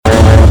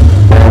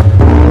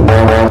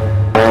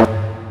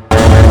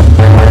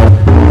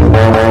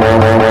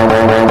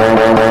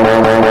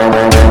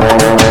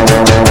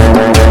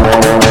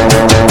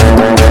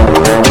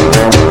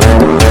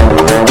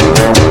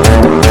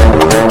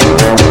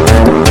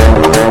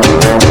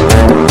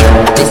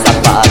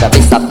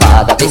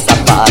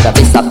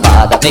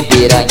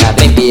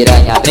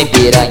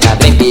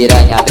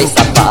vem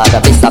safada,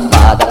 vem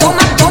safada.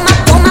 Toma, toma,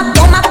 toma,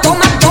 toma,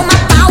 toma, toma,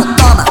 pau,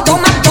 toma.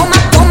 Toma, toma,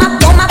 toma,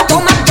 toma,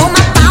 toma,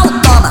 toma, pau,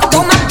 toma.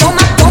 Toma,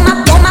 toma, toma,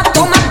 toma,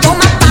 toma,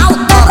 toma, pau,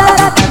 toma.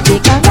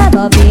 Fica na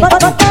novinha,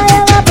 bota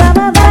ela pra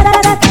mamar.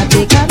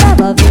 Fica na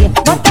novinha,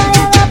 bota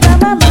ela pra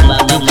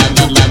mamar. Bota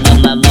ela pra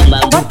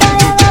mamar. Bota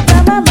ela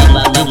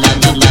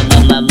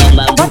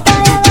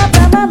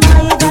pra mamar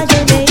e vai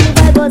gemer e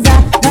vai gozar.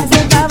 Vai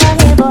sentar, vai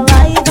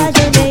rebolar e vai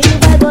gemer e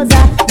vai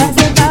gozar. Vai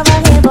sentar, vai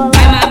rebolar.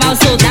 Vai mamar o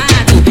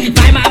soldado,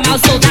 vai mamar o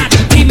soldado.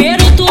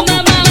 Primeiro tu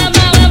mama,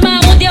 mama,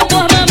 mama,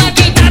 depois mama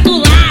quem tá do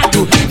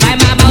lado. Vai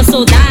mamar o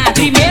soldado,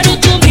 primeiro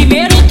tu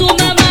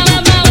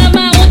mama, mama,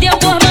 mama,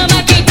 depois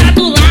mama quem tá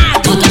do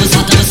lado. Bota você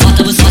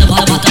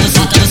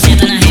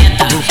tá na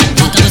reta.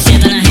 Bota você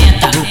tá na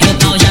reta. Meu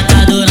pau já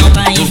tá durão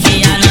pra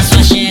enfiar na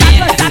sua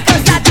xereca. Tá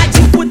cansada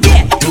de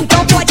fuder?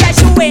 Então pode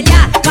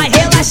ajoelhar. Vai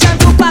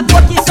relaxando com a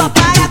boca e só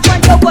para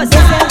quando eu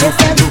gozar.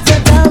 Descendo,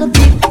 sentando,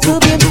 pica,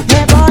 subindo,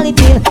 rebola e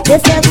pila.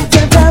 Descendo,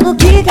 sentando,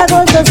 quica,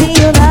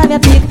 gostosinho na minha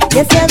pica.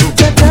 Descendo,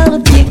 sentando,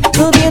 pica,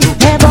 subindo,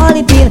 rebola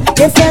e pila.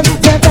 Descendo,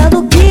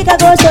 sentando, quica,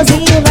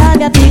 gostosinho na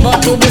minha pica.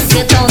 Bota o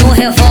bucetão no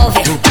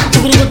revólver, o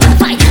gruda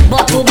vai.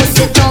 Bota o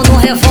bucetão no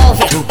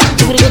revólver, o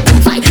gruda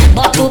vai.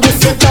 Bota o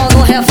bucetão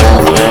no revólver.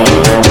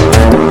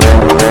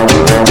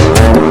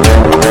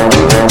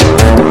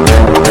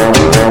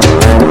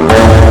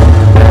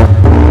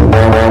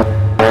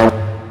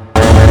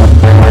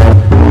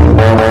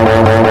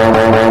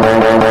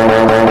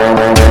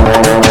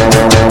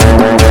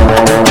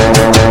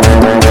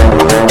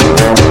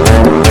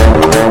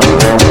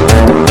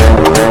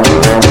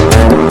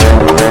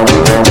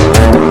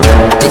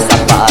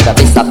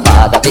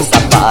 Vem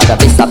safada,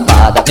 vem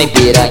safada, vem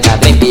piranha,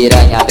 vem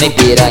piranha, vem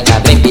piranha,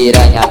 vem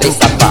piranha, vem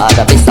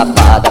safada, vem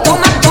safada.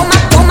 Toma, toma,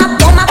 toma,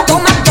 toma,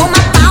 toma, toma,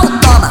 pau,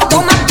 toma.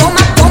 Toma,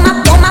 toma, toma,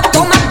 toma,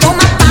 toma,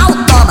 toma, pau,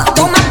 toma.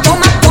 Toma,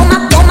 toma, toma,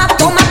 toma,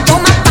 toma,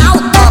 toma, pau,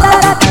 toma.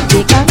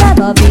 Fica na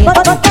novinha,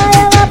 bota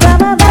ela pra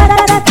mamar.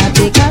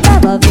 Fica na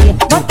novinha,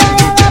 bota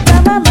ela pra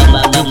mamar.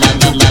 Bota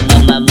ela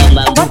pra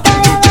mamar. Bota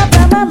ela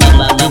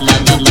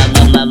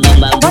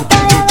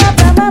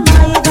pra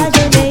mamar e vai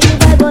gemer e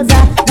vai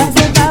gozar. Vai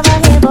sentar, vai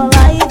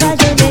rebolar e vai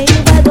gemer e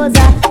vai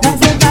gozar. Vai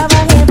sentar,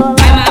 vai rebolar.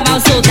 Vai mamar o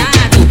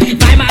soldado,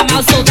 vai mamar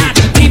o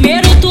soldado.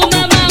 Primeiro tu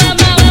mama,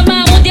 mama,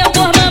 mama,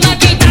 depois mama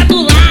quem tá do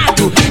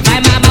lado. Vai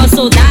mamar o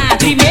soldado,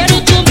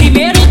 primeiro tu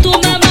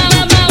mama,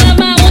 mama,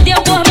 mama,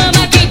 depois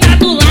mama quem tá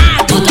do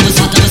lado. Bota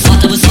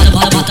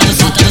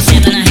você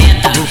tá na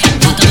reta.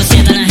 Bota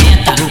você tá na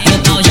reta. Meu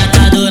pau já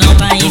tá durão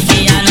pra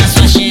enfiar na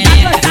sua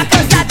xereca. Tá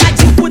cansada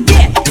de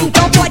fuder?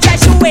 Então pode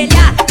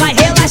ajoelhar. Vai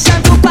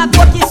relaxando com a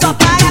boca e só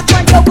para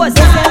quando eu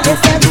gozar.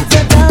 Descendo,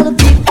 sentando,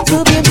 pica,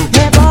 subindo,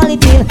 rebola e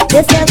pila.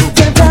 Descendo,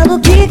 sentando,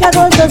 quica,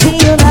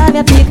 gostosinho na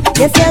minha pica.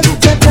 Descendo,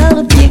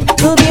 sentando, pica,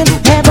 subindo,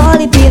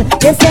 rebola e pila.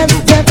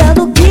 Descendo,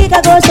 sentando,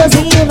 quica,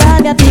 gostosinho na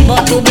minha pica.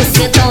 Bota o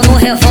bucetão no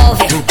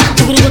revólver, o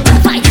gruda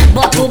vai.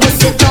 Bota o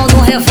bucetão no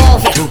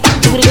revólver, o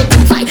gruda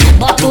vai.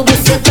 Bota o